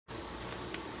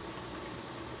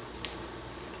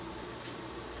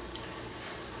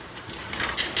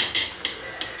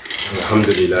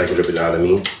Alhamdulillahi Rabbil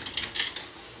Alameen.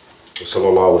 Wa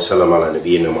sallallahu wa sallam ala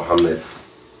nabiyyina Muhammad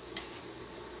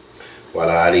wa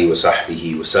ala alihi wa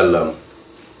sahbihi wa sallam.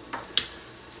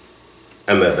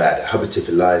 Amma ba'd. Hadeeth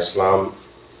Islam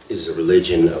is a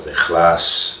religion of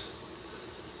ikhlas,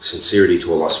 sincerity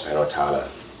to Allah subhanahu wa ta'ala.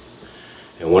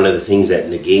 And one of the things that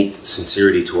negate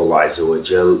sincerity to Allah Azza wa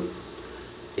Jal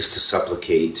is to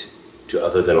supplicate to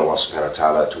other than Allah subhanahu wa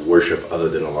ta'ala, to worship other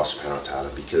than Allah subhanahu wa ta'ala,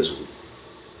 because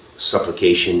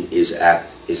supplication is an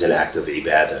act of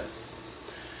ibadah.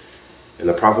 And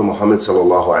the Prophet Muhammad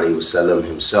sallallahu alaihi wasallam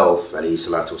himself, alayhi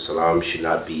salatu wasalam, should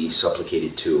not be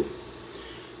supplicated to.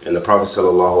 And the Prophet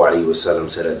sallallahu alaihi wasallam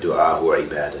said, "Ad-du'a huwa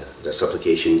ibadah." That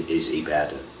supplication is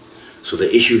ibadah. So the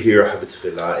issue here, Hadeeth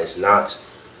fillah, is not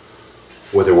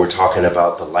whether we're talking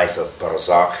about the life of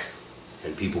barzakh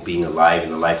and people being alive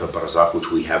in the life of barzakh, which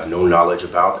we have no knowledge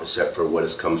about except for what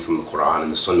has come from the Quran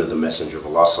and the Sunnah of the Messenger of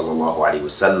Allah sallallahu alaihi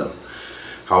wasallam.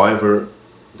 However,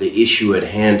 the issue at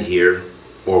hand here,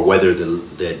 or whether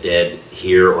the dead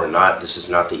here or not, this is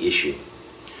not the issue.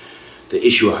 The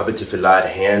issue of Hadeeth fillah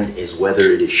at hand is whether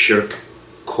it is shirk,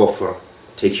 kufr,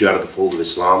 takes you out of the fold of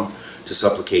Islam, to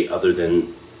supplicate other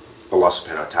than Allah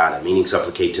subhanahu wa ta'ala, meaning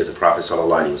supplicate to the Prophet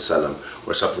sallallahu alaihi wasallam,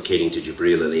 or supplicating to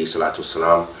Jibreel alayhi salatu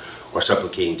wasalam, or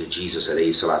supplicating to Jesus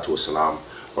alayhi salatu wasalam,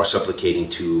 or supplicating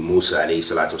to Musa alayhi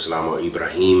salatu wasalam, or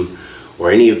Ibrahim,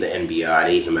 or any of the Anbiya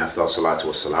alayhim afdal salatu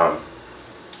wasalam.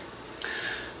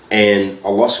 And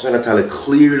Allah subhanahu wa ta'ala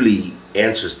clearly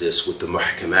answers this with the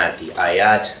muhkamat, the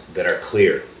ayat that are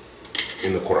clear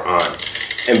in the Quran.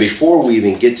 And before we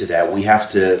even get to that, we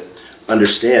have to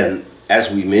understand,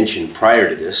 as we mentioned prior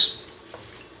to this,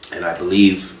 and I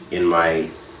believe in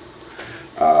my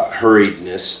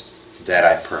hurriedness that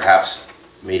I perhaps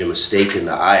made a mistake in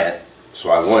the ayat, so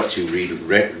I want to read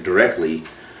directly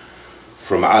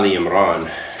from Ali Imran,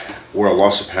 where Allah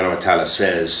subhanahu wa ta'ala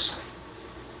says,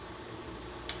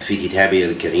 في كتابه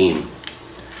الكريم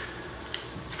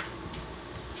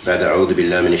بعد أعوذ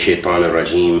بالله من الشيطان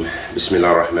الرجيم بسم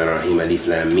الله الرحمن الرحيم ألف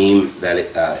لام ميم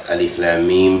ألف لام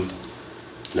ميم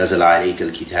نزل عليك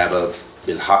الكتاب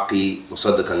بالحق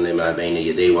مصدقا لما بين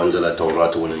يديه وأنزل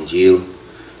التوراة والإنجيل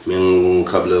من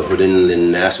قبل هدى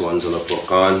للناس وأنزل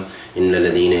الفرقان إن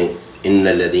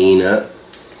الذين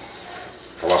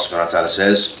Allah subhanahu wa ta'ala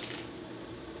says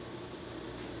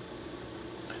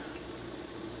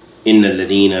إن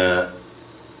الذين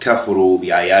كفروا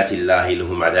بآيات الله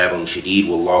لهم عذاب شديد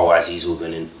والله عزيز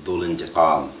ذو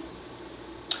الانتقام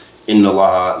إن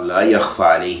الله لا يخفى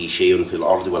عليه شيء في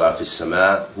الأرض ولا في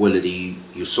السماء هو الذي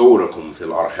يصوركم في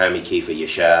الأرحام كيف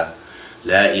يشاء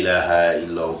لا إله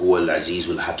إلا هو العزيز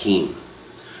الحكيم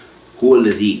هو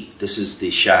الذي, this is the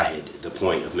shahid, the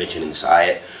point of mentioning this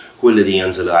ayat, هو الذي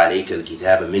أنزل عليك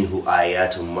الكتاب منه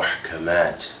آيات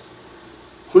محكمات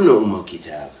هن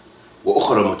الكتاب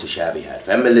وأخرى متشابهات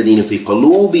فأما الذين في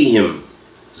قلوبهم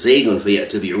زيغ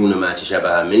فيتبعون ما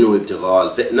تشابه منه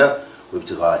ابتغاء الفتنة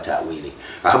وابتغاء تأويله.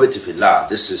 Hadeeth fillah,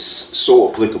 this is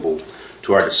so applicable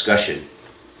to our discussion.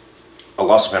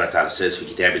 Allah subhanahu wa ta'ala says في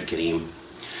كتاب الكريم,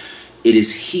 it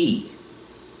is He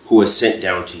who has sent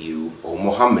down to you, O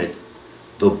Muhammad,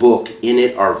 the book. In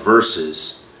it are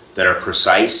verses that are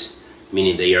precise,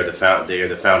 meaning they are the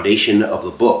foundation of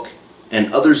the book,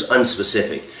 and others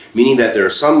unspecific, meaning that there are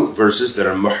some verses that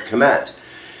are muhkamat,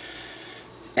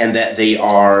 and that they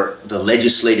are the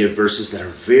legislative verses that are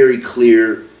very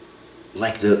clear,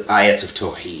 like the ayats of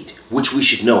Tawheed, which we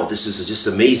should know. This is just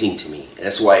amazing to me.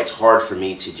 That's why it's hard for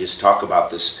me to just talk about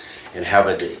this and have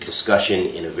a discussion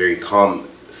in a very calm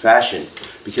fashion,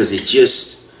 because it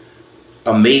just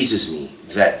amazes me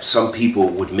that some people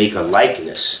would make a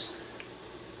likeness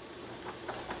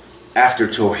after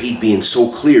Tawheed being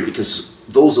so clear, because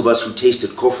those of us who tasted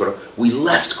kufr, we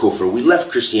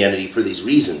left Christianity for these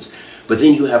reasons. But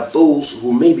then you have those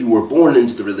who maybe were born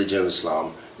into the religion of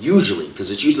Islam, usually,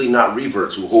 because it's usually not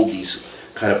reverts who hold these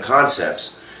kind of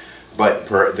concepts, but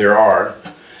there are.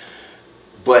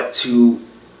 But to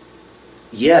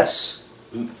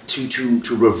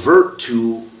revert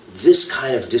to this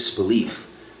kind of disbelief,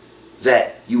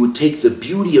 that you would take the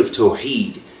beauty of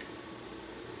Tawheed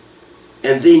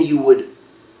and then you would,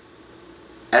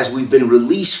 as we've been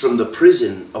released from the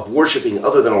prison of worshiping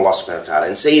other than Allah subhanahu wa ta'ala,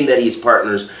 and saying that He is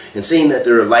partners, and saying that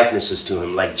there are likenesses to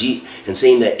Him, and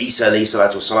saying that Isa alayhi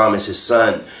salatu wasalam is His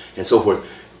son, and so forth,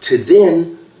 to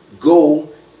then go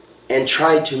and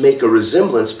try to make a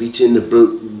resemblance between the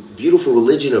beautiful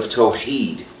religion of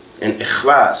Tawheed and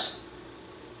Ikhlas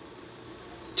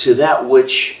to that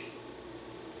which,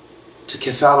 to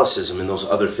Catholicism and those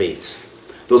other faiths.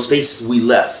 Those faiths we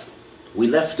left. We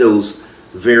left those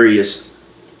various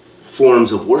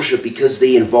forms of worship because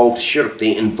they involved shirk,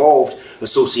 they involved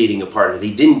associating a partner.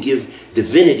 They didn't give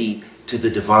divinity to the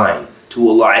divine, to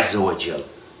Allah Azza wa Jal,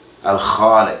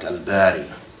 Al-Khaliq, Al-Bari.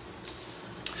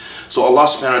 So Allah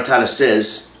subhanahu wa ta'ala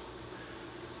says,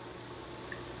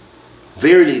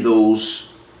 verily those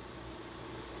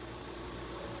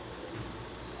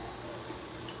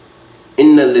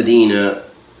Inna alladhina,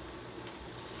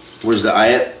 where's the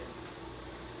ayat?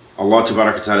 Allah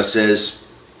tabarak wa ta'ala says,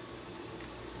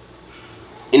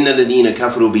 Inna alladhina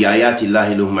kafaru bi ayati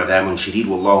Allahi lahum adhabun shadid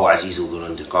wallahu azizun dhul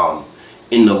intiqam.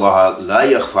 Inna Allah la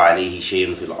yakhfa alayhi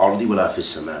shay'un fil ardi wa la fis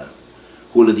sama.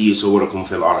 هو الذي يصوركم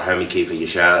في الأرحام كيف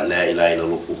يشاء لا إله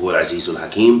إلا هو العزيز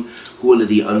الحكيم هو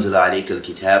الذي أنزل عليك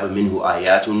الكتاب منه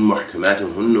آيات محكمات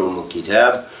هن أم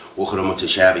الكتاب وأخرى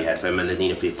متشابهات فأما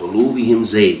الذين في قلوبهم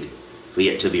زيغ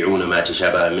فيتبعون ما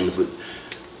تشابه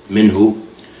منه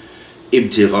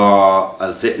ابتغاء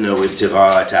الفتنة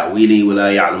وابتغاء تأويله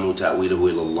ولا يعلم تأويله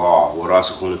إلا الله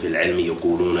وراسخون في العلم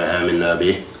يقولون آمنا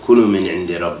به كل من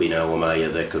عند ربنا وما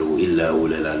يذكر إلا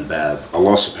أولي الألباب.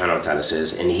 Allah subhanahu wa ta'ala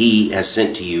says, and He has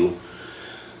sent to you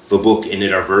the book, and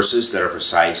it are verses that are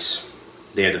precise.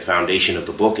 They are the foundation of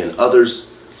the book, and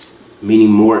others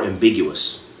meaning more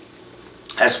ambiguous.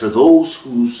 As for those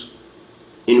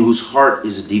in whose heart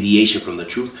is a deviation from the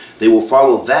truth, they will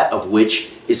follow that of which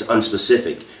is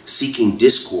unspecific, seeking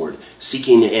discord,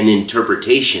 seeking an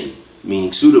interpretation,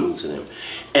 meaning suitable to them.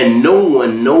 And no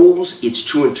one knows its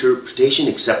true interpretation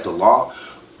except Allah,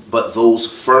 but those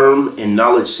firm in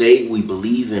knowledge say, we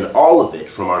believe in all of it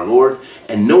from our Lord,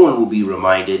 and no one will be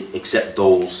reminded except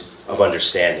those of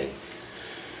understanding.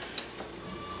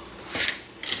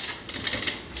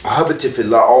 Ahabati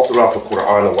fillah, all throughout the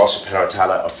Quran, Allah subhanahu wa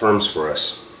ta'ala affirms for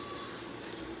us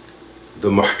the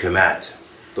muhkamat,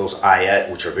 those ayat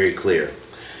which are very clear.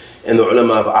 And the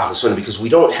ulama of Ahl Sunnah, because we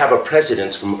don't have a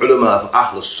precedence from ulama of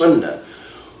Ahl Sunnah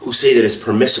who say that it's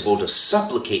permissible to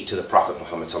supplicate to the Prophet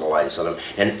Muhammad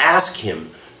ﷺ and ask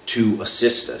him to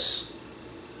assist us.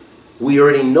 We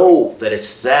already know that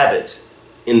it's thabit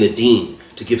in the deen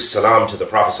to give salam to the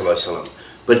Prophet ﷺ.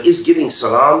 But is giving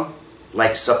salam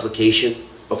like supplication?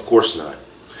 Of course not.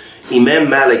 Imam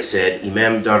Malik said,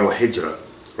 Imam Darul Hijrah,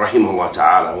 rahimahullah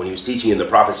ta'ala, when he was teaching in the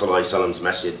Prophet ﷺ's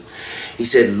masjid, he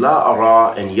said, لا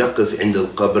أرى أن يقف عند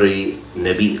القبر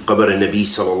قبر النبي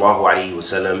صلى الله عليه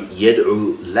وسلم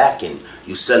يدعو لكن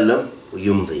يسلم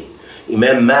ويمضي.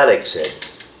 Imam Malik said,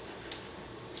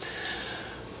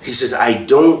 he says, I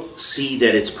don't see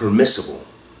that it's permissible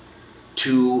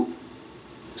to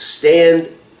stand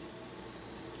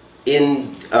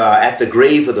at the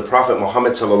grave of the Prophet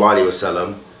Muhammad sallallahu alaihi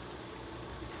wasallam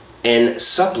and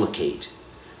supplicate.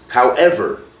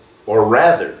 However, or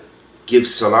rather, give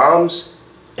salams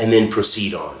and then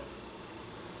proceed on.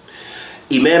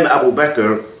 Imam Abu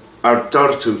Bakr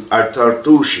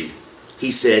al-Tartushi,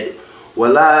 he said,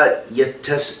 وَلَا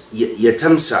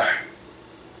يَتَمْسَحْ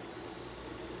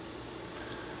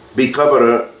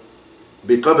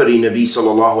بقبر النبي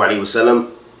صلى الله عليه وسلم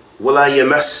ولا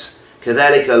يمس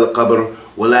كذلك القبر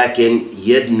ولكن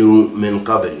يدنو من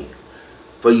قبري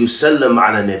فيسلم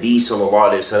على النبي صلى الله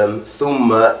عليه وسلم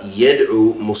ثم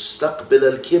يدعو مستقبل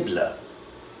القبلة.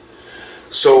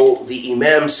 So the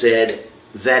Imam said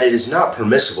that it is not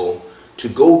permissible to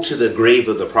go to the grave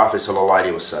of the Prophet sallallahu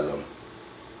alaihi wasallam,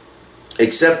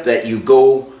 except that you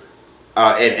go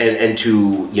and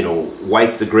to, you know,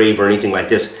 wipe the grave or anything like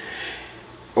this,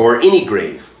 or any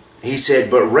grave. He said,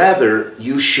 but rather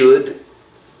you should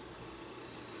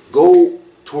go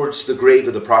towards the grave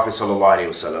of the Prophet sallallahu alaihi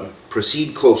wasallam,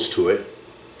 proceed close to it,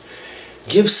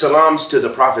 give salams to the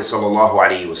Prophet sallallahu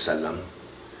alaihi wasallam,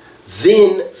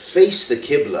 then face the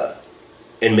Qibla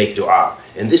and make dua.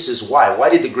 And this is why. Why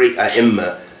did the great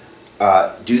A'imma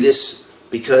do this?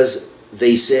 Because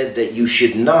they said that you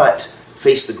should not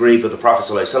face the grave of the Prophet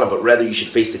ﷺ, but rather you should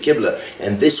face the Qibla.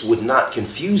 And this would not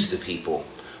confuse the people,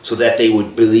 so that they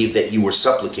would believe that you were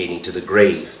supplicating to the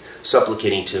grave,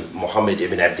 supplicating to Muhammad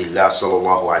ibn Abdullah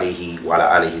sallallahu alayhi wa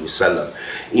alihi wasallam.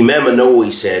 Imam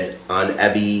An-Nawawi said on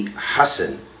Abi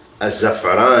Hassan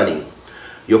Az-Zafrani,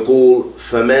 يقول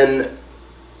فمن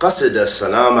قصد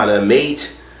السلام على ميت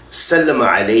سلم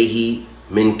عليه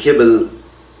من قبل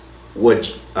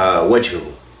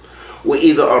وجهه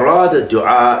وإذا أراد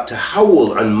الدعاء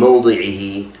تحول عن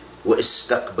موضعه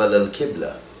واستقبل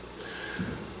القبلة.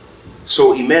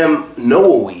 So Imam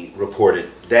Nawawi reported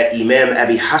that Imam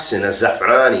Abi Hassan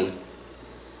Az-Zafrani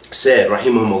said,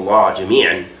 rahimahumullah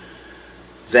jami'an,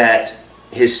 that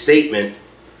his statement,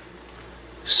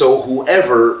 so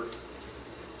whoever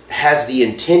has the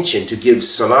intention to give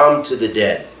salam to the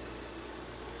dead,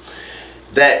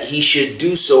 that he should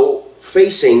do so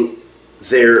facing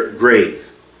their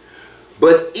grave.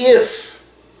 But if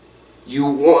you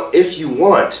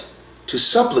want to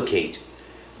supplicate,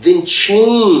 then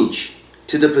change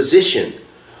to the position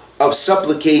of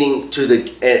supplicating to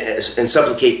the and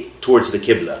supplicate towards the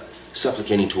Qibla,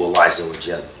 supplicating to Allah Azza wa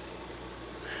Jal.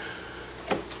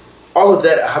 All of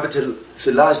that, Ahabatul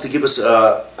Fillah, is to give us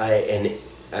how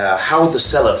the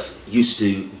Salaf used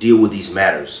to deal with these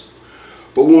matters.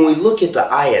 But when we look at the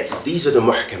ayats, these are the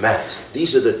muhkamat.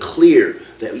 These are the clear,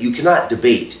 that you cannot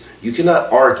debate, you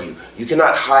cannot argue, you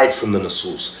cannot hide from the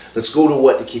nusus. Let's go to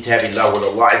what the Kitabillah, what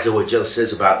Allah Azza wa Jal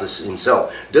says about this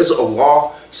himself. Does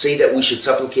Allah say that we should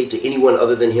supplicate to anyone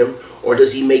other than him? Or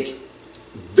does he make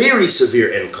very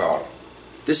severe inkar?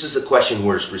 This is the question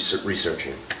we're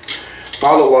researching.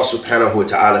 قال الله سبحانه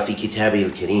وتعالى في كتابه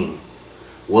الكريم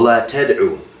ولا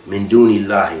تدعو من دون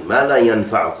الله ما لا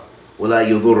ينفعك ولا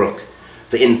يضرك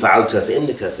فإن فعلت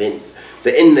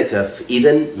فإنك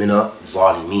إذا من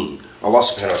الظالمين. Allah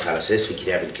subhanahu wa ta'ala says في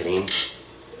كتابه الكريم,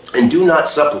 and do not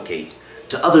supplicate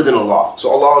to other than Allah. So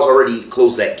Allah has already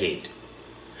closed that gate.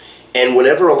 And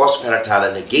whenever Allah subhanahu wa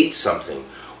ta'ala negates something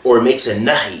or makes a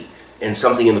nahi in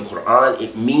something in the Quran,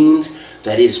 it means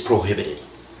that it is prohibited.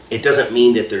 It doesn't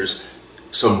mean that there's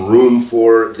some room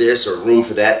for this or room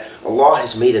for that. Allah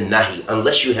has made a nahi,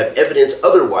 unless you have evidence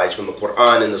otherwise from the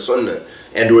Quran and the Sunnah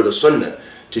or the Sunnah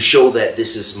to show that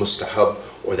this is mustahab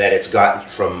or that it's gotten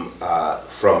from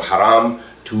haram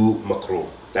to makruh.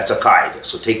 That's a qaida.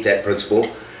 So take that principle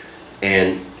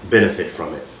and benefit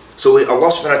from it. So Allah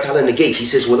subhanahu wa ta'ala negates. He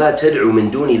says, وَلَا تَدْعُ مِن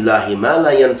دُونِ اللَّهِ مَا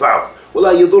لَا يَنْفَعُكَ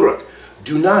وَلَا يَضُرَّكَ.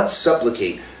 Do not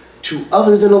supplicate to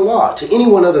other than Allah, to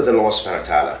anyone other than Allah subhanahu wa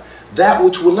ta'ala, that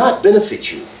which will not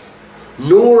benefit you,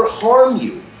 nor harm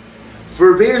you.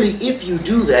 For verily, if you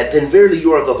do that, then verily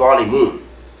you are the zalimun,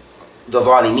 the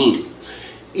zalimeen.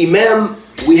 Imam,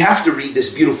 we have to read this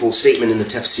beautiful statement in the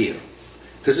tafsir,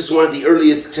 because this is one of the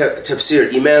earliest tafsir.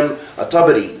 Imam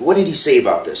At-Tabari, what did he say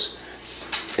about this?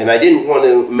 And I didn't want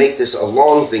to make this a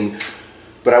long thing,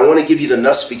 but I want to give you the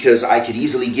nas, because I could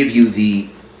easily give you the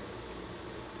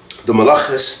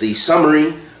malakhas, the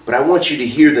summary, but I want you to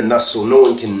hear the nas so no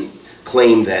one can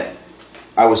claim that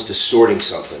I was distorting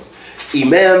something.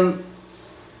 Imam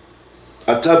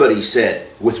At-Tabari said,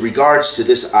 with regards to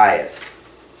this ayat,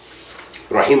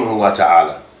 rahimahullah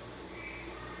ta'ala,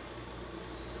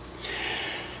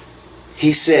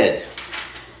 he said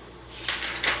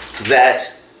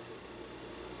that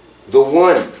the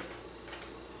one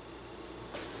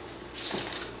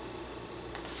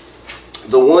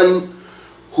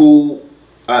who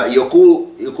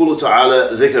يقول تعالى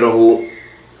ذكره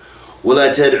ولا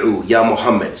تدعو يا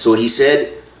محمد. So he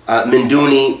said, من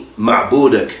دون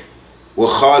معبودك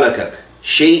وخالقك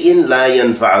شيء لا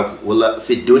ينفعك ولا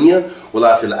في الدنيا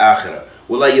ولا في الآخرة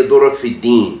ولا يضرك في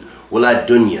الدين ولا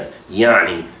الدنيا،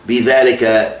 يعني بذلك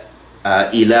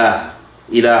إله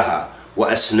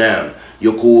وأصنام،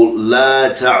 يقول لا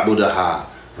تعبدها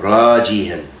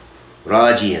راجيا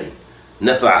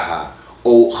نفعها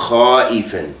أو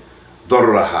خائفا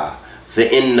ضرها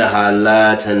فإنها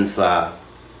لا تنفع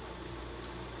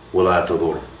ولا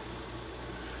تضر.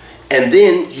 And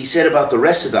then he said about the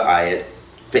rest of the ayat,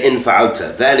 فإن فعلت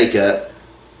ذلك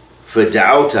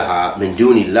فدعوتها من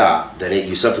دون الله, that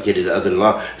you supplicated to other than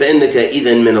Allah, فإنك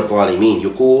إذن من الظالمين،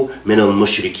 يقول من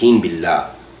المشركين بالله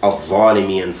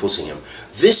الظالمي أنفسهم.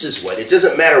 This is what, it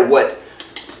doesn't matter what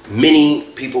many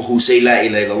people who say La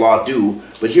ilaha illallah do,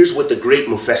 but here's what the great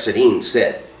Mufassirin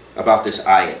said about this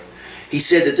ayat. He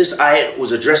said that this ayat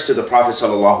was addressed to the Prophet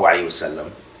sallallahu alaihi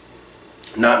wasallam,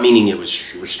 not meaning it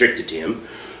was restricted to him,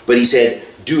 but he said,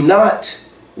 do not,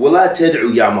 وَلَا تَدْعُ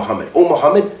يَا Muhammad, O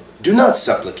Muhammad, do not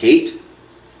supplicate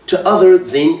to other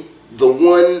than the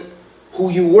one who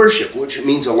you worship, which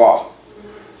means Allah,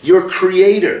 your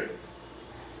creator,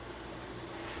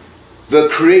 the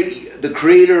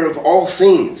creator of all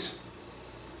things,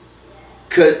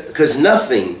 because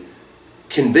nothing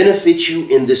can benefit you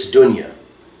in this dunya,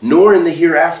 nor in the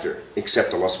hereafter,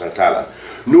 except Allah subhanahu wa ta'ala,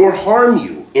 nor harm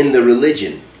you in the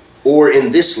religion or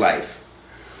in this life.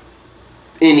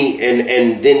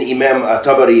 And then Imam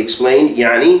At-Tabari explained,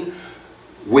 yani,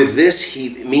 with this,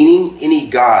 meaning any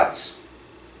gods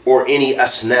or any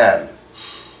asnam,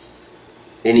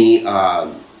 any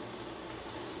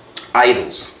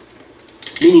idols,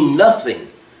 meaning nothing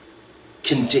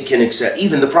can accept.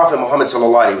 Even the Prophet Muhammad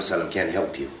sallallahu alaihi wasallam can't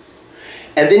help you.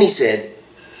 And then he said,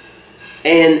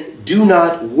 and do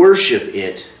not worship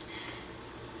it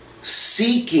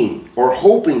seeking or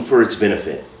hoping for its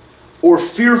benefit, or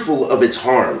fearful of its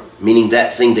harm, meaning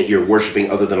that thing that you're worshiping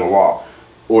other than Allah,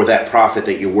 or that prophet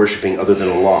that you're worshiping other than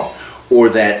Allah, or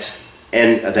that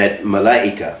and that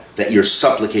malaika, that you're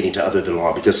supplicating to other than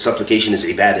Allah, because supplication is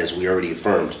ibadah, as we already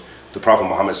affirmed. The Prophet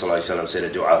Muhammad ﷺ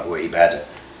said, "Du'a huwa ibadah."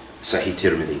 Sahih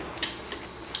Tirmidhi.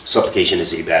 Supplication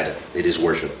is ibadah. It is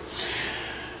worship.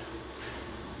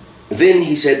 Then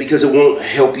he said, because it won't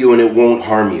help you and it won't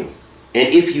harm you. And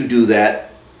if you do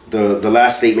that, the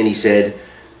last statement he said,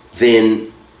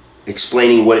 then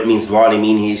explaining what it means,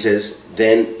 dhalimin, he says,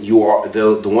 then you are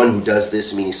the one who does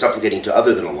this, meaning supplicating to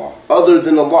other than Allah. Other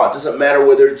than Allah. It doesn't matter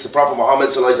whether it's the Prophet Muhammad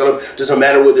ﷺ, doesn't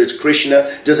matter whether it's Krishna,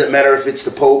 doesn't matter if it's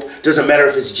the Pope, doesn't matter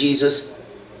if it's Jesus,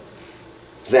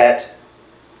 that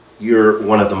you're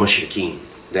one of the mushrikeen.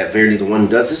 That verily the one who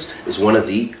does this is one of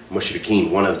the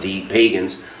mushrikeen, one of the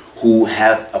pagans who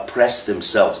have oppressed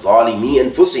themselves. ظَالِمِي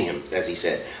أَنفُسِهِمْ, as he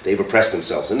said. They've oppressed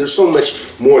themselves. And there's so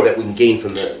much more that we can gain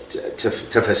from the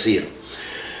tafsir.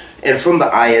 And from the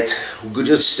ayat, we'll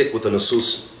just stick with the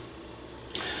nusus.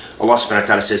 Allah subhanahu wa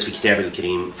ta'ala says في كتاب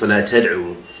الكريم فَلَا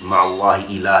تَدْعُوا مَعَ اللَّهِ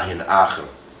إِلَهٍ آخَرٍ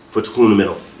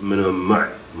فَتَكُونُوا مِنَ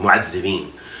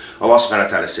الْمُعَذِّبِينَ. Allah subhanahu wa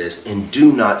ta'ala says, and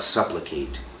do not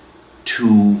supplicate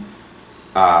to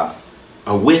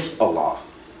with Allah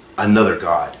another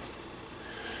God,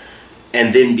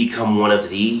 and then become one of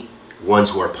the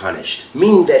ones who are punished.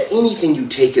 Meaning that anything you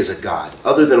take as a God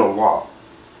other than Allah,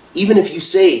 even if you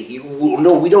say,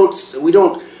 no, we don't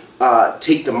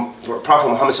take the Prophet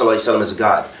Muhammad ﷺ as a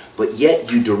God, but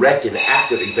yet you direct an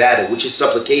act of ibadah, which is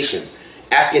supplication,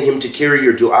 asking him to carry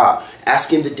your dua,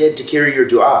 asking the dead to carry your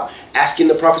dua, asking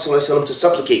the Prophet ﷺ to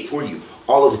supplicate for you,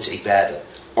 all of it's ibadah.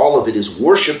 All of it is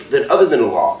worship other than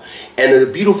Allah. And the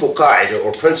beautiful qa'idah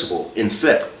or principle in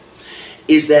fiqh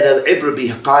is that al-ibra bi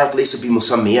haqa'iq laysa bi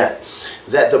musammiyat,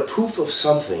 that the proof of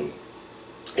something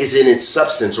is in its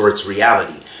substance or its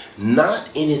reality, not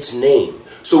in its name.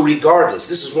 So regardless,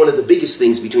 this is one of the biggest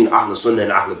things between Ahl Sunnah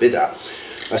and Ahl Bid'ah,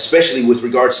 especially with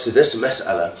regards to this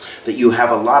mas'ala, that you have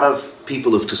a lot of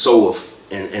people of tasawwuf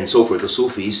and so forth, the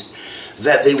Sufis,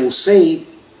 that they will say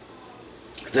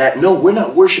that no, we're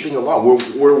not worshiping Allah,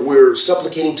 we're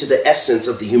supplicating to the essence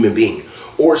of the human being,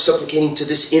 or supplicating to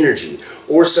this energy,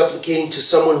 or supplicating to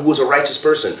someone who is a righteous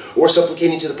person, or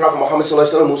supplicating to the Prophet Muhammad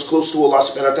ﷺ who's close to Allah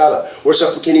subhanahu wa ta'ala, we're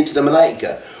supplicating to the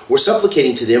malaika, we're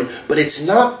supplicating to them, but it's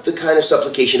not the kind of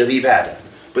supplication of ibadah.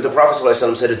 But the Prophet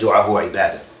ﷺ said, "Du'a huwa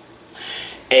ibadah,"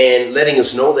 and letting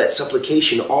us know that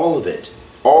supplication, all of it,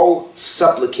 all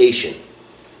supplication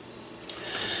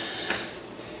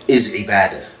is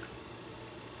ibadah.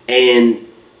 And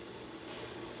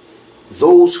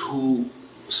those who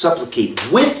supplicate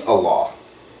with Allah,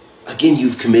 again,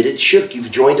 you've committed shirk.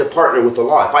 You've joined a partner with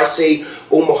Allah. If I say,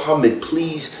 "Oh Muhammad,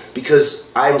 please,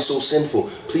 because I'm so sinful,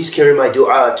 please carry my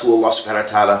dua to Allah subhanahu wa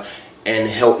ta'ala and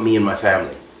help me and my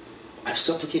family," I've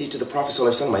supplicated to the Prophet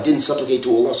ﷺ. I didn't supplicate to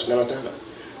Allah subhanahu wa ta'ala.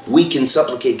 We can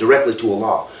supplicate directly to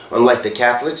Allah, unlike the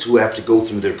Catholics who have to go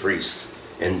through their priests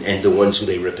and the ones who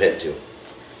they repent to.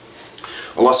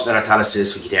 Allah subhanahu wa ta'ala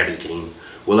says في كتاب الكريم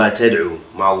وَلَا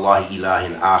تَدْعُوا مَعَ اللَّهِ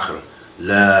إِلَهٍ آخَرٍ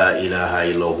لَا إِلَهَ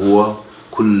إِلَّا هُوَ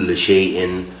كُلُّ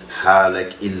شَيْءٍ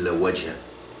حَالَكَ إِلَّا وَجْهَهُ.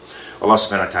 Allah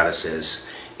subhanahu wa ta'ala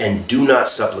says, and do not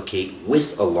supplicate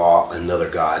with Allah another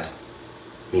God,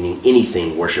 meaning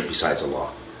anything worshipped besides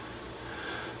Allah.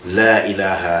 La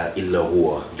ilaha illa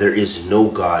huwa. There is no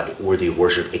God worthy of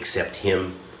worship except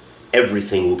Him.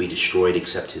 Everything will be destroyed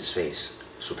except His face.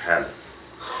 Subhanallah.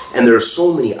 And there are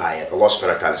so many ayat. Allah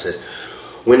subhanahu wa ta'ala says,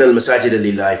 وَإِنَّ الْمَسَاجِدَ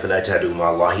لِلَّهِ فَلَا تَدْعُوا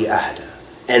مَعَ اللَّهِ أَحَدًا.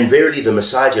 And verily the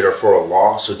masajid are for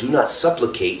Allah, so do not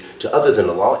supplicate to other than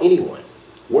Allah anyone.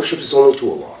 Worship is only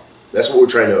to Allah. That's what we're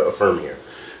trying to affirm here.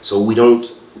 So we don't,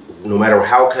 no matter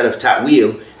how kind of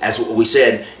ta'wil, as we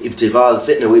said, ibtigha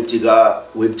al-fitna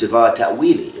wa ibtigha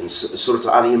ta'wili in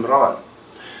Surah Ali Imran,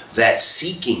 that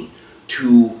seeking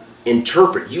to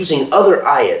interpret using other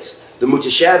ayats, the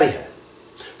mutashabihat,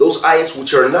 those ayats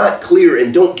which are not clear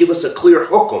and don't give us a clear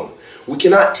hukum. We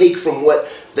cannot take from what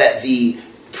that the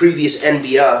previous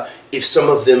anbiya, if some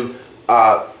of them,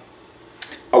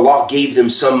 Allah gave them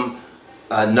some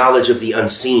knowledge of the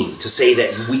unseen, to say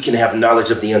that we can have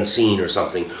knowledge of the unseen or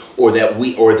something, or that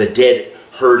the dead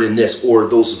heard in this, or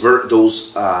those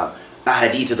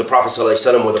ahadith of the Prophet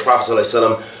ﷺ, where the Prophet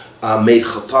ﷺ made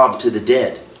khatab to the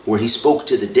dead, where he spoke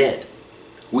to the dead.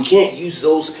 We can't use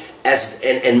those as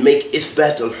and make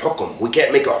ithbat al-hukm. We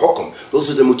can't make a hukm.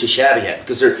 Those are the mutashabihat,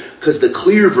 because the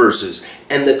clear verses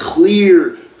and the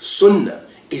clear sunnah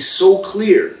is so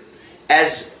clear,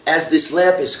 as this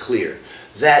lamp is clear,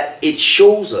 that it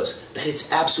shows us that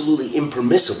it's absolutely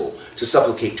impermissible to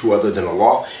supplicate to other than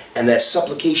Allah, and that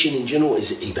supplication in general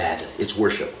is ibadah, it's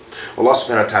worship. Allah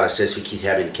subhanahu wa ta'ala says fi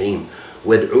kitab al-kareem,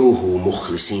 وَادْعُوهُ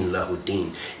مُخْلِصِينَ لَهُ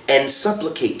الدِّينَ, and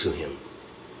supplicate to Him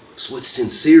with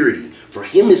sincerity For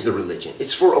him is the religion.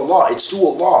 It's for Allah. It's to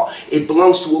Allah. It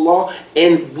belongs to Allah,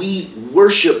 and we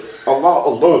worship Allah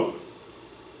alone.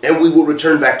 And we will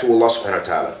return back to Allah subhanahu wa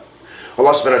ta'ala.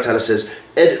 Allah subhanahu wa ta'ala says,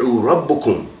 "Ad'u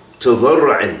rabbukum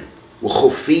tadarru'an wa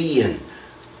khufiyyan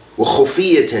wa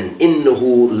khufiyatan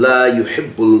innahu la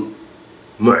yuhibbul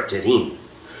mu'tadin."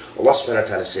 Allah subhanahu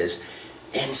wa ta'ala says,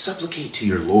 and supplicate to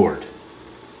your Lord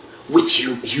with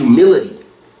humility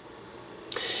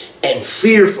and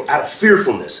fearful, out of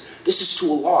fearfulness. This is to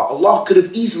Allah. Allah could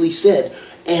have easily said,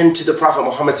 and to the Prophet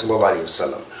Muhammad sallallahu alaihi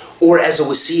wasallam, or as a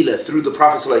wasila through the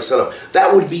Prophet sallallahu alaihi wasallam.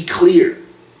 That would be clear.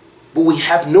 But we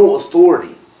have no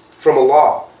authority from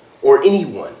Allah or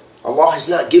anyone. Allah has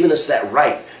not given us that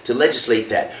right to legislate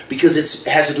that, because it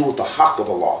has to do with the haqq of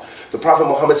Allah. The Prophet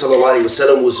Muhammad sallallahu alaihi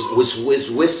wasallam was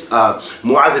with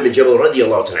Mu'adh bin Jabal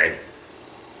radiyallahu ta'ala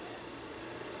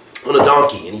on a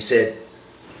donkey, and he said,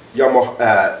 Ya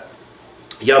Mu'adh,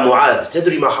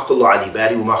 تدري ما حق الله على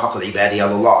عبادي وما حق العباد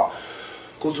على الله؟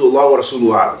 قلت الله ورسوله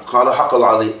أعلم. قال حق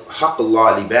الله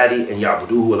على عبادي أن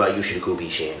يعبدوه ولا يشركوا به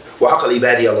شيئا وحق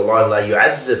العباد على الله لا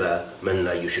يعذب من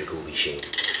لا يشركوا به شيئا.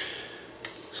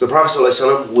 So the Prophet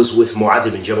ﷺ was with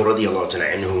Mu'adh bin Jabal radiyallahu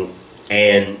anhu,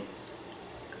 and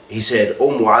he said,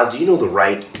 "O Mu'adh, do you know the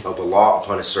right of Allah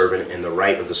upon a servant and the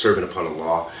right of the servant upon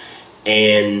Allah?"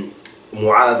 And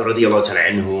Mu'adh radiyallahu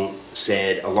anhu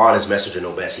said, "Allah and His Messenger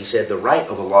know best." He said, "The right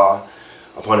of Allah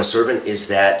upon a servant is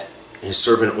that His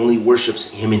servant only worships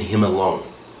Him and Him alone.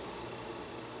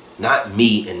 Not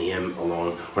me and Him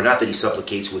alone, or not that he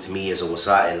supplicates with me as a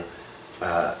wasa'il,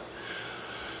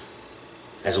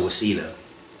 as a wasila,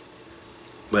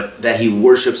 but that he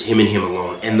worships Him and Him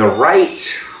alone. And the right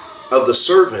of the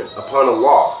servant upon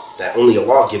Allah, that only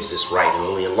Allah gives this right and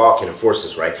only Allah can enforce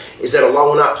this right, is that Allah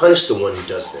will not punish the one who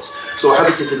does this." So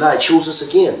Hadeeth fillah, it shows us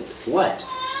again what?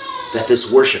 That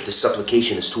this worship, this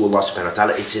supplication is to Allah subhanahu wa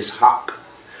ta'ala. It's His haqq.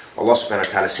 Allah subhanahu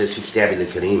wa ta'ala says في كتابه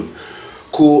الكريم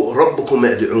قُلْ رَبُّكُمْ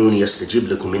ادْعُونِي يَسْتَجِبْ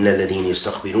لَكُمْ إِنَّ الَّذِينَ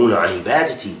يَسْتَكْبِرُونَ عَنْ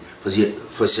عِبَادَتِي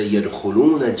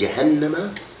فَسَيَدْخُلُونَ جَهَنَّمَ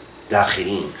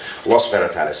دَاخِرِينَ. Allah subhanahu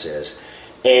wa ta'ala says,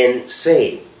 and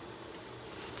say,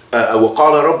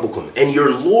 وَقَالَ رَبُّكُمْ, and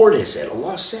your Lord has said.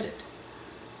 Allah said it.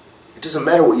 It doesn't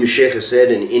matter what your shaykh has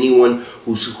said, and anyone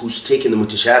who's taken the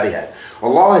mutashabihat.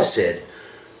 Allah has said,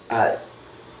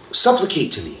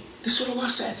 supplicate to me. This is what Allah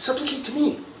said. Supplicate to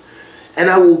me, and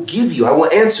I will give you, I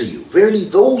will answer you. Verily,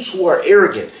 those who are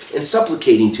arrogant in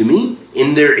supplicating to me,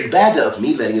 in their ibadah of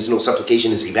me, letting us know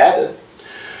supplication is ibadah,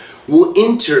 will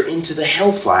enter into the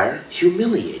hellfire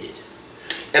humiliated.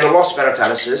 And Allah subhanahu wa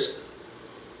ta'ala says,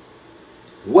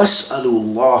 وَاسْأَلُوا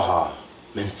اللَّهَ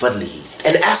مِنْ فَضْلِهِ,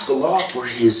 and ask Allah for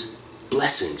His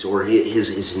blessings, or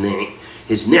His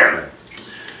ni'mah.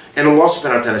 And Allah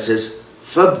subhanahu wa ta'ala says,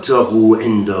 فَابْتَغُوا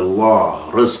عِنْدَ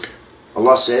اللَّهِ رِزْقٍ.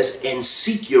 Allah says, and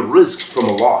seek your rizq from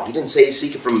Allah. He didn't say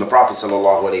seek it from the Prophet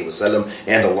sallallahu alaihi wasallam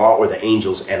and Allah, or the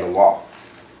angels and Allah.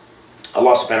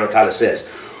 Allah subhanahu wa ta'ala says,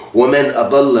 وَمَنْ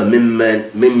أَضَلَّ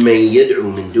مِمَّنْ يَدْعُو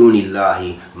مِنْ دُونِ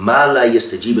اللَّهِ مَا لَا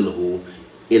يَسْتَجِيبُ لَهُ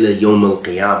إِلَى يَوْمِ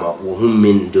الْقِيَامَةِ وَهُمْ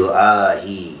مِنْ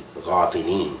دُعَائِهِ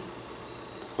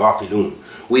غَافِلُونَ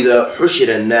وَإِذَا حُشِرَ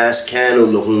النَّاسِ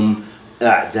كَانُوا لَهُمْ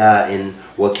أَعْدَاءً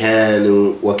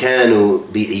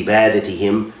وَكَانُوا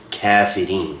بِعِبَادَتِهِمْ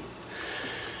كَافِرِينَ.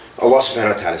 Allah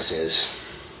subhanahu wa ta'ala says,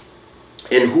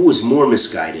 and who is more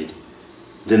misguided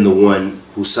than the one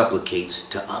who supplicates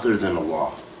to other than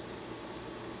Allah,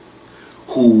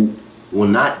 who will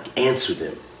not answer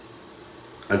them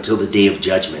until the day of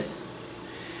judgment,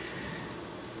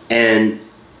 and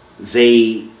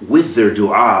they, with their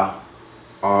dua,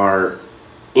 are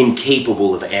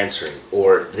incapable of answering,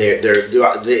 or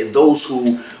those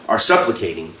who are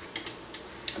supplicating,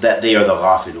 that they are the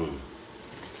ghafilun,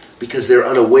 because they're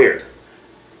unaware,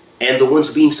 and the ones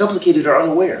being supplicated are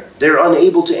unaware. They're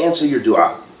unable to answer your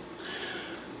dua.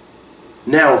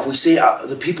 Now, if we say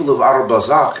the people of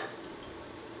Ar-Bazaq,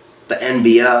 the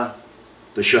Anbiya,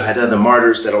 the Shuhada, the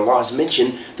martyrs that Allah has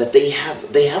mentioned, that they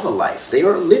have a life. They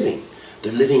are living.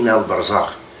 They're living in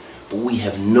Al-Barzakh. But we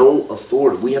have no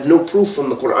authority. We have no proof from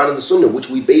the Quran and the Sunnah, which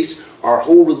we base our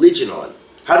whole religion on.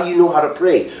 How do you know how to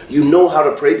pray? You know how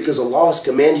to pray because Allah has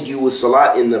commanded you with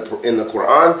salat in the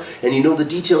Quran, and you know the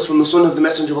details from the Sunnah of the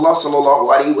Messenger of Allah sallallahu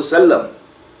alaihi wasallam,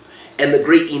 and the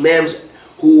great Imams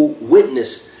who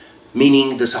witnessed,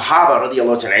 meaning the Sahaba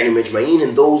radiallahu ta'ala anhum ajma'in,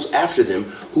 and those after them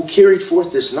who carried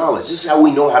forth this knowledge. This is how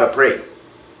we know how to pray.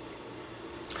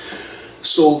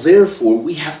 So therefore,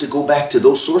 we have to go back to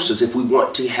those sources if we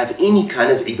want to have any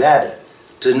kind of ibadah.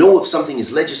 To know if something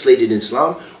is legislated in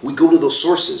Islam, we go to those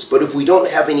sources. But if we don't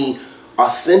have any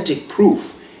authentic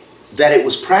proof that it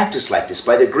was practiced like this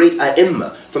by the great ai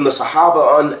from the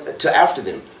Sahaba on to after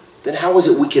them, then how is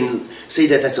it we can say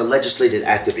that that's a legislated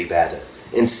act of ibadah?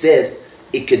 Instead,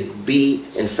 it could be,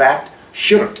 in fact,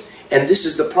 shirk. And this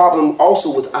is the problem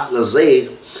also with Ahl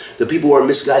Zayg, the people who are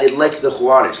misguided, like the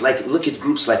Khawaarij. Like, look at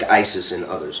groups like ISIS and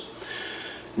others.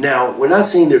 Now, we're not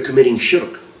saying they're committing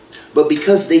shirk, but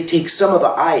because they take some of the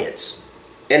ayats,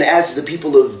 and as the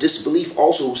people of disbelief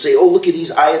also say, oh, look at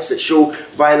these ayats that show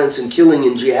violence and killing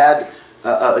and jihad,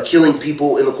 killing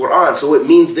people in the Quran, so it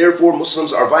means therefore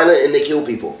Muslims are violent and they kill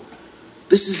people.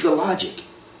 This is the logic.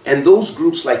 And those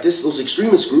groups like this, those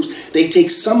extremist groups, they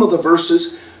take some of the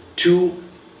verses to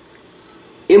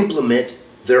implement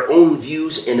their own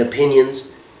views and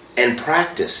opinions and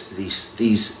practice these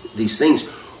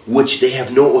things, which they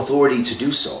have no authority to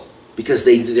do so, because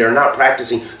they're not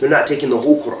practicing, they're not taking the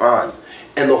whole Quran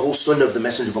and the whole Sunnah of the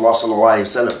Messenger of Allah sallallahu alaihi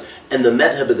wasallam and the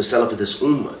madhab of the Salaf of this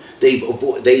ummah.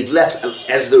 They've left,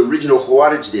 as the original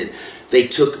Khawaarij did. They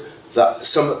took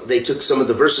some of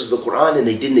the verses of the Quran and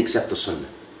they didn't accept the Sunnah.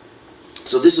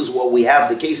 So this is what we have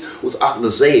the case with Ahl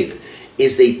Zayg,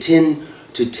 is they tend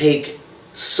to take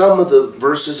some of the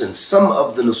verses and some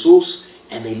of the nusus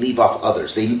and they leave off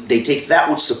others. They take that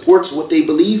which supports what they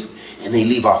believe and they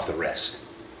leave off the rest.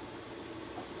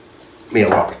 May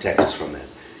Allah protect us from that.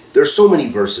 There are so many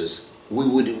verses. We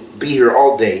would be here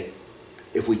all day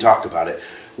if we talked about it.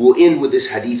 We'll end with this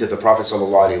hadith of the Prophet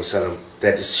ﷺ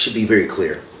that this should be very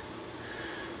clear.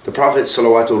 The Prophet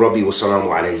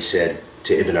ﷺ said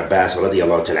to Ibn Abbas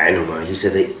radiallahu ta'ala anhuma, he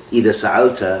said that إِذَا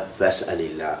سَأَلْتَ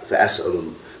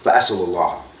فَأَسْأَلُ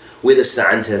اللَّهَ وَإِذَا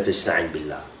اسْتَعَنْتَ فَاسْتَعِنْ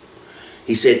بِاللَّهِ.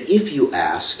 He said, if you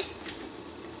ask,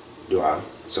 dua,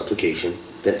 supplication,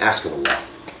 then ask of Allah.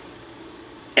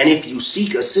 And if you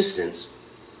seek assistance,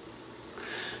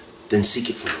 then seek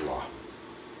it from Allah.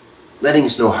 Letting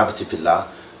us know, Hadeeth fillah,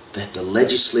 that the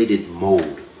legislated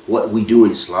mode, what we do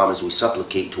in Islam is we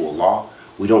supplicate to Allah.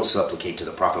 We don't supplicate to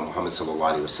the Prophet Muhammad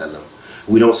sallallahu alaihi wasallam.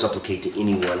 We don't supplicate to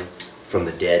anyone from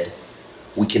the dead.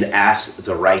 We can ask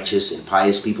the righteous and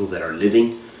pious people that are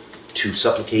living to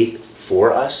supplicate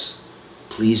for us.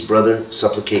 Please, brother,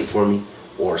 supplicate for me.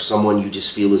 Or someone you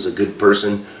just feel is a good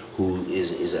person, who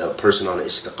is a person on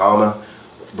istiqamah.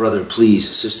 Brother, please,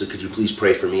 sister, could you please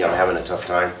pray for me? I'm having a tough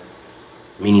time.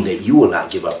 Meaning that you will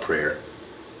not give up prayer.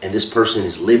 And this person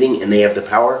is living and they have the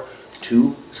power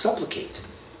to supplicate.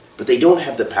 But they don't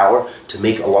have the power to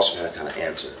make Allah subhanahu wa ta'ala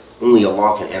answer. Only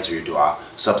Allah can answer your dua.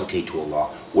 Supplicate to Allah.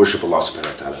 Worship Allah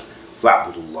subhanahu wa ta'ala.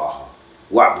 Fa'budullaha.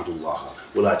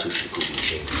 Wa'budullaha. Wa la tushriku bihi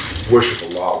shay'an. Worship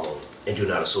Allah alone and do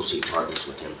not associate partners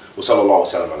with Him. Wa sallallahu wa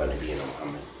sallam ala nabiyyina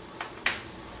Muhammad.